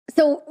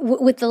So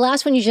with the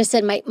last one you just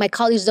said, my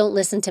colleagues don't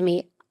listen to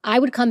me. I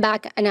would come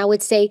back and I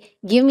would say,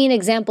 give me an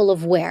example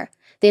of where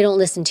they don't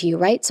listen to you,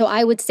 right? So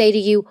I would say to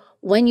you,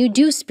 when you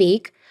do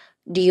speak,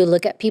 do you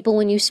look at people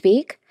when you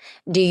speak?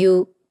 Do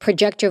you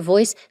project your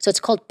voice? So it's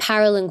called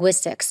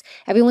paralinguistics.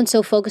 Everyone's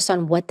so focused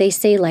on what they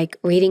say, like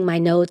reading my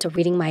notes or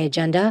reading my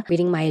agenda.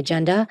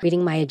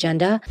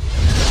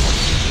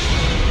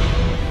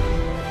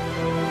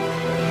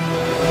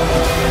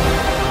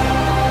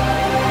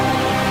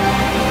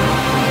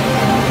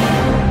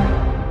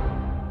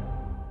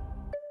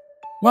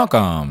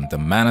 Welcome to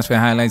Manosphere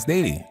Highlights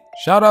Daily.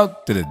 Shout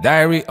out to the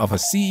Diary of a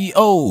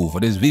CEO for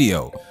this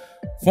video.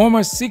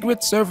 Former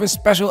Secret Service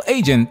Special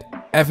Agent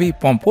Evy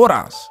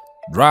Poumpouras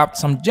dropped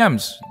some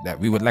gems that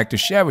we would like to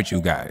share with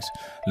you guys.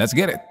 Let's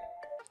get it.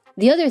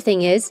 The other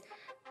thing is,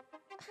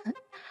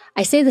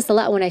 I say this a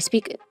lot when I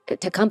speak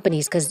to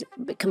companies because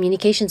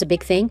communication's a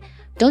big thing.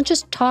 Don't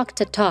just talk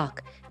to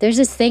talk. There's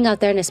this thing out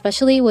there, and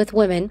especially with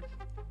women,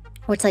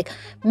 where it's like,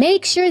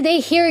 make sure they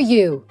hear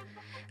you.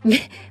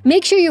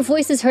 Make sure your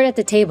voice is heard at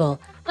the table.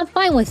 I'm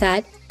fine with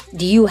that.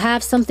 Do you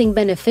have something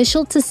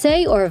beneficial to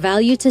say or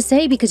value to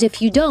say? Because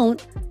if you don't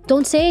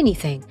say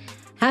anything.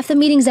 Half the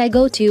meetings I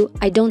go to,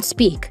 I don't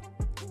speak.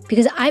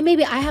 Because I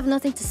have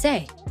nothing to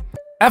say.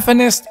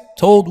 Feminist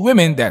told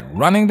women that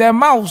running their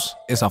mouths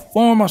is a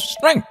form of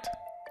strength.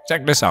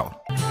 Check this out.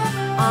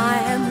 I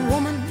am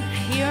woman,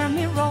 hear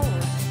me roar,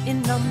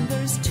 in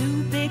numbers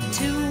too big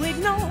to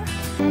ignore.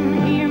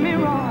 Hear me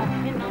roar.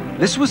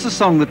 This was the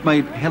song that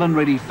made Helen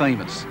Reddy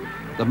famous,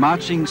 the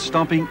marching,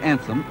 stomping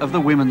anthem of the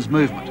women's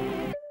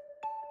movement.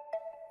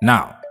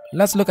 Now,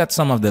 let's look at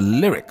some of the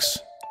lyrics.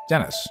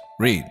 Janice,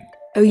 read.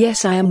 Oh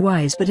yes, I am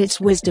wise, but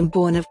it's wisdom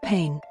born of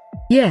pain.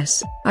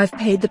 Yes, I've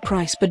paid the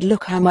price, but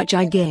look how much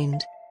I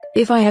gained.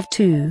 If I have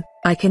to,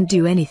 I can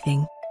do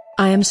anything.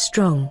 I am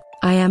strong,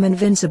 I am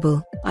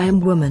invincible, I am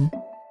woman.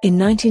 In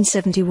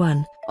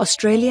 1971,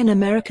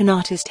 Australian-American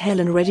artist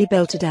Helen Reddy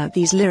belted out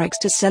these lyrics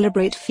to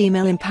celebrate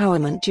female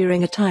empowerment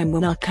during a time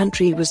when our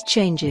country was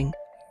changing.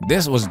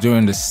 This was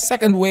during the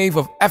second wave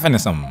of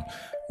feminism.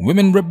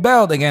 Women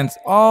rebelled against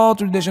all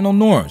traditional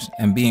norms,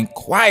 and being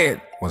quiet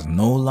was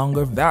no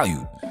longer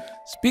valued.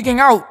 Speaking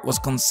out was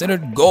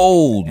considered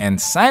gold,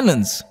 and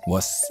silence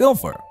was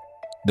silver.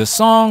 The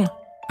song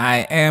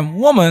I Am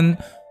Woman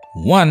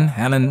won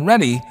Helen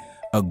Reddy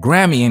a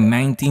Grammy in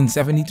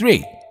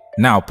 1973.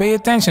 Now pay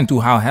attention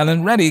to how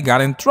Helen Reddy got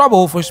in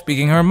trouble for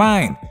speaking her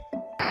mind.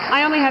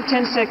 I only have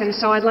 10 seconds,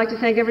 so I'd like to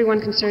thank everyone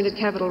concerned at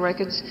Capitol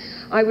Records.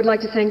 I would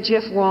like to thank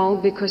Jeff Wall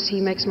because he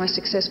makes my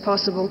success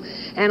possible.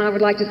 And I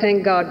would like to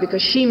thank God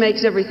because she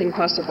makes everything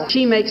possible.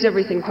 She makes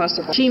everything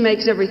possible. She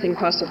makes everything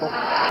possible.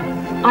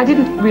 I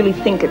didn't really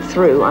think it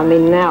through. I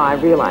mean, now I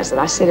realize that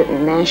I said it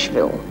in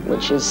Nashville,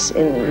 which is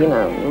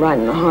right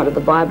in the heart of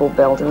the Bible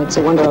Belt, and it's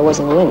a wonder I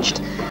wasn't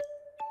lynched.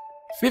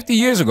 50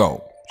 years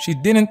ago, she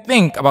didn't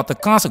think about the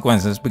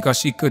consequences because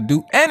she could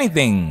do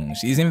anything.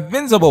 She's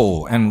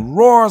invincible and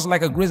roars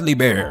like a grizzly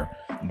bear.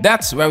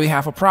 That's where we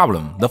have a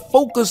problem. The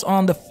focus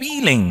on the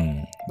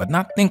feeling, but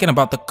not thinking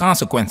about the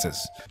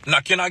consequences.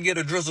 Now can I get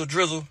a drizzle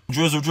drizzle?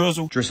 Drizzle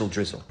drizzle? Drizzle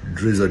drizzle.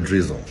 Drizzle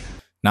drizzle.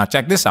 Now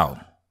check this out.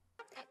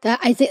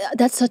 I think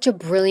that's such a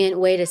brilliant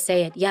way to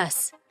say it.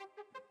 Yes.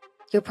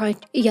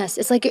 Yes,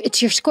 it's like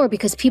it's your score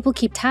because people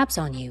keep tabs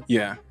on you.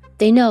 Yeah.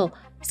 They know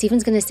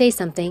Stephen's going to say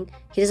something.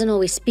 He doesn't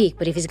always speak,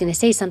 but if he's going to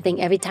say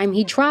something, every time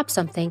he drops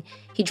something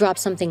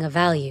of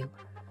value.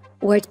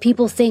 Whereas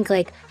people think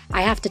like,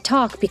 I have to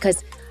talk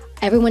because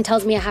everyone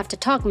tells me I have to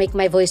talk, make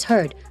my voice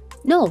heard.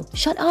 No,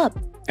 shut up.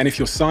 And if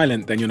you're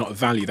silent, then you're not of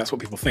value. That's what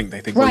people think.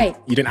 They think, right.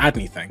 Well, you didn't add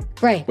anything.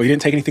 Right. Well, you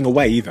didn't take anything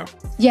away either.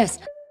 Yes.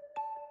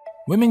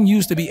 Women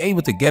used to be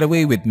able to get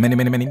away with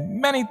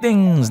many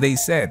things they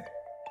said,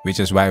 which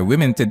is why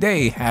women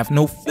today have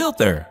no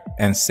filter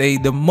and say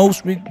the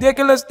most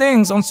ridiculous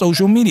things on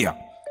social media.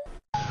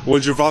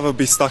 Would you rather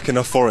be stuck in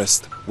a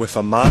forest with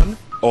a man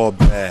or a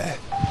bear?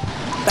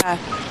 Bear.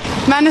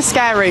 Man is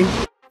scary.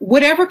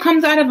 Whatever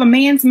comes out of a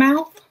man's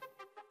mouth,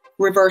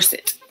 reverse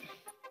it.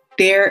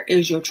 There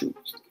is your truth.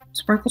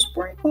 Sprinkle,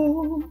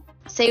 sprinkle.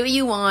 Say what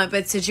you want,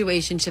 but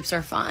situationships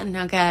are fun,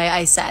 okay?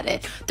 I said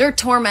it. They're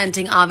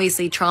tormenting,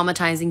 obviously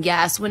traumatizing,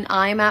 yes. When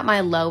I'm at my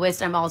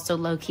lowest, I'm also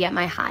low-key at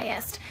my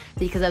highest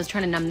because I was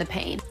trying to numb the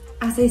pain.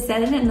 As I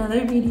said in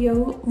another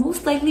video,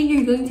 most likely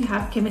you're going to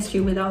have chemistry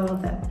with all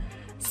of them.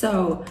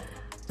 So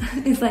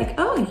it's like,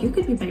 oh, you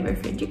could be my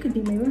boyfriend, you could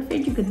be my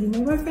boyfriend, you could be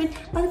my boyfriend,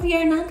 but we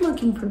are not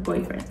looking for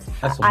boyfriends.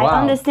 I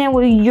understand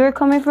where you're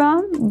coming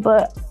from,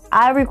 but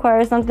I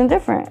require something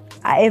different.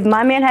 If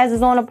my man has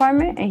his own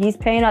apartment and he's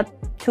paying up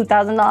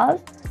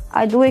 $2,000,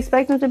 I do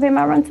expect him to pay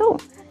my rent too.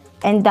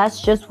 And that's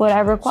just what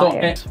I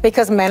require.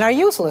 Because men are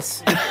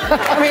useless.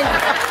 I mean,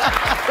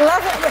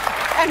 love it.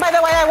 And by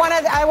the way,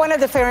 I want to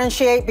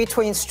differentiate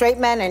between straight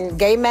men and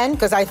gay men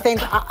because I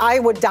think I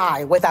would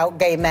die without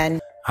gay men.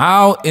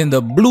 How in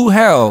the blue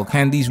hell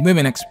can these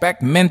women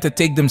expect men to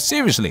take them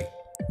seriously?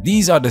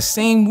 These are the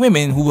same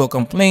women who will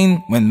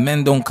complain when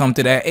men don't come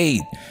to their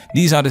aid.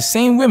 These are the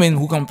same women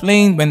who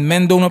complain when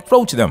men don't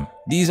approach them.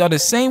 These are the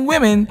same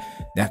women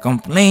that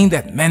complain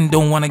that men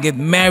don't want to get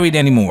married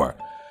anymore.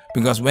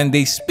 Because when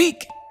they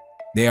speak,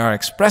 they are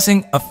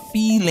expressing a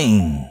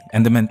feeling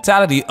and the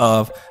mentality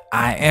of,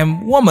 I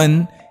am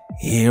woman,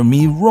 hear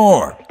me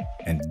roar,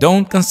 and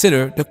don't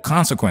consider the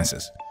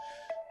consequences.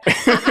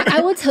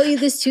 I will tell you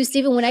this too,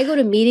 Stephen. When I go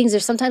to meetings, or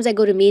sometimes I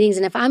go to meetings,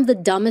 and if I'm the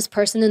dumbest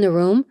person in the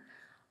room,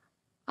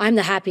 I'm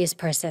the happiest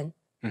person.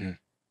 Mm-hmm.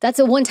 That's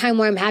the one time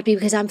where I'm happy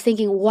because I'm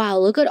thinking, wow,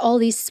 look at all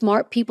these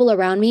smart people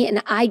around me,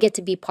 and I get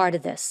to be part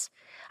of this.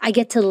 I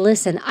get to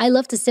listen. I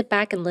love to sit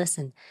back and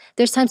listen.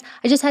 There's times,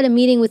 I just had a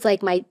meeting with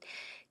like my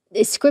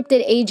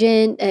scripted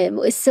agent,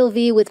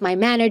 Sylvie, with my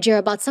manager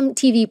about some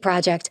TV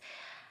project.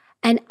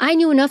 And I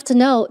knew enough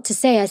to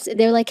say,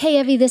 they're like, hey,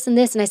 Evy, this and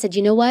this. And I said,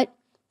 you know what?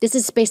 This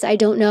is space I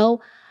don't know.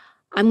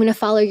 I'm going to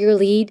follow your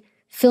lead.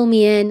 Fill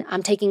me in.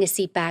 I'm taking a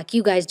seat back.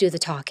 You guys do the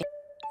talking.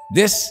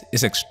 This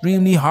is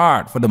extremely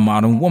hard for the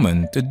modern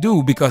woman to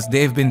do because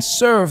they've been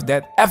served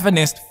that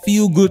feminist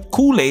feel-good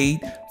Kool-Aid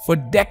for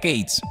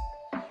decades.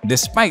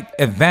 Despite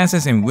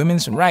advances in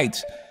women's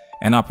rights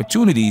and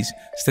opportunities,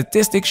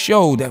 statistics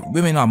show that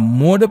women are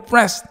more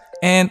depressed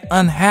and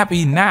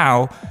unhappy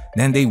now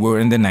than they were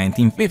in the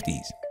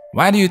 1950s.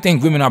 Why do you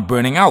think women are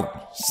burning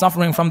out,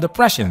 suffering from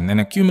depression, and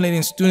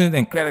accumulating student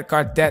and credit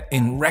card debt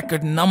in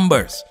record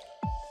numbers?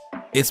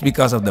 It's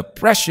because of the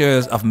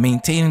pressures of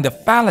maintaining the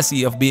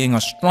fallacy of being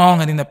a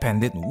strong and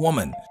independent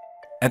woman.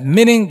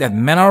 Admitting that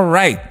men are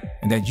right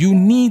and that you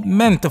need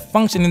men to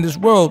function in this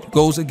world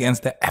goes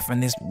against the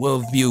feminist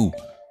worldview.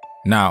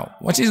 Now,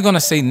 what she's gonna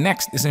say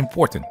next is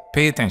important.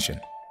 Pay attention.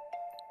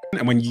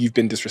 And when you've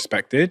been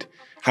disrespected,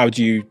 how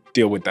do you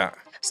deal with that?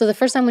 So the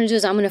first thing I'm gonna do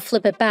is I'm gonna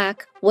flip it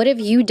back. What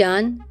have you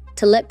done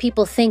to let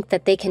people think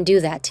that they can do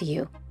that to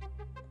you?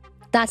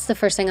 That's the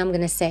first thing I'm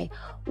gonna say.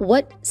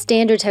 What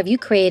standards have you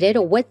created,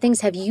 or what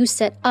things have you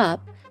set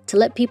up to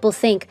let people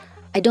think,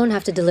 I don't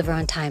have to deliver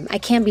on time, I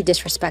can't be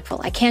disrespectful,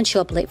 I can't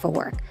show up late for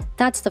work?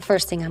 That's the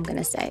first thing I'm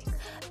gonna say.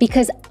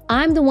 Because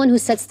I'm the one who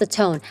sets the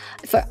tone.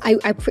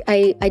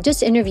 I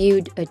just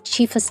interviewed a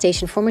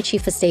former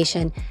chief of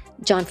station,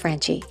 John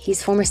Franchi.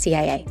 He's former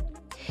CIA.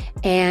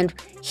 And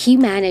he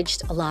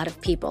managed a lot of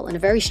people and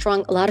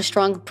a lot of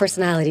strong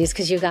personalities,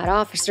 because you've got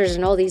officers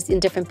and all these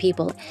different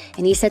people.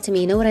 And he said to me,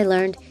 you know what I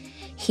learned?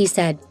 He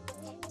said,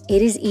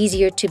 it is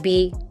easier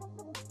to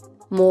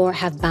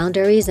have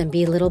boundaries and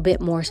be a little bit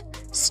more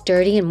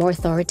sturdy and more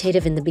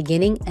authoritative in the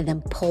beginning and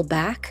then pull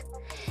back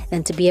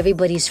than to be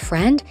everybody's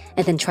friend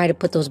and then try to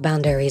put those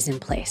boundaries in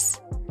place.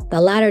 The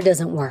latter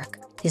doesn't work.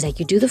 He's like,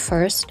 you do the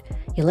first,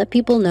 you let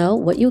people know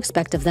what you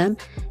expect of them,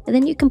 and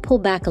then you can pull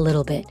back a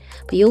little bit.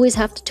 But you always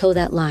have to toe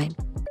that line.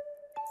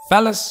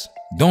 Fellas,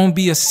 don't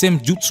be a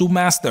simp jutsu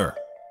master.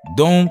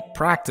 Don't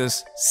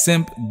practice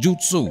simp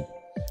jutsu.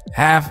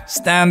 Have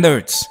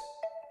standards.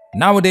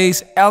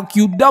 Nowadays,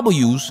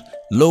 LQWs,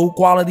 low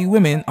quality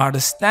women, are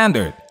the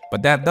standard,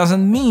 but that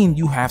doesn't mean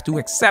you have to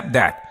accept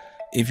that.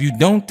 If you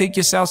don't take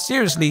yourself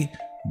seriously,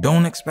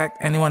 don't expect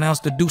anyone else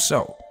to do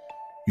so.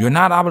 You're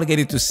not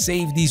obligated to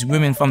save these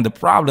women from the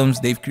problems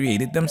they've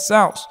created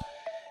themselves.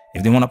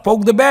 If they want to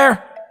poke the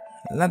bear,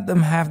 let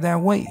them have their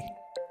way.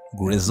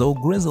 Grizzle,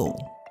 grizzle.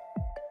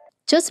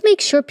 Just make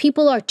sure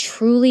people are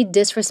truly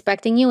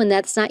disrespecting you and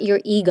that's not your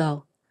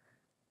ego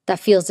that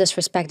feels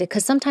disrespected,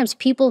 because sometimes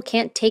people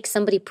can't take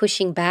somebody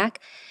pushing back.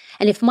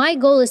 And if my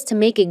goal is to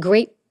make a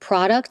great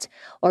product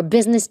or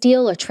business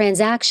deal or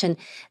transaction,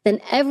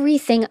 then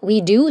everything we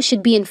do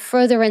should be in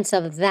furtherance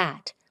of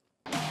that.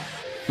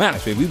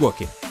 Management, we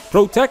working.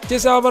 Protect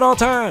yourself at all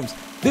times.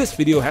 This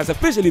video has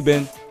officially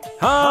been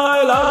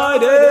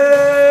highlighted.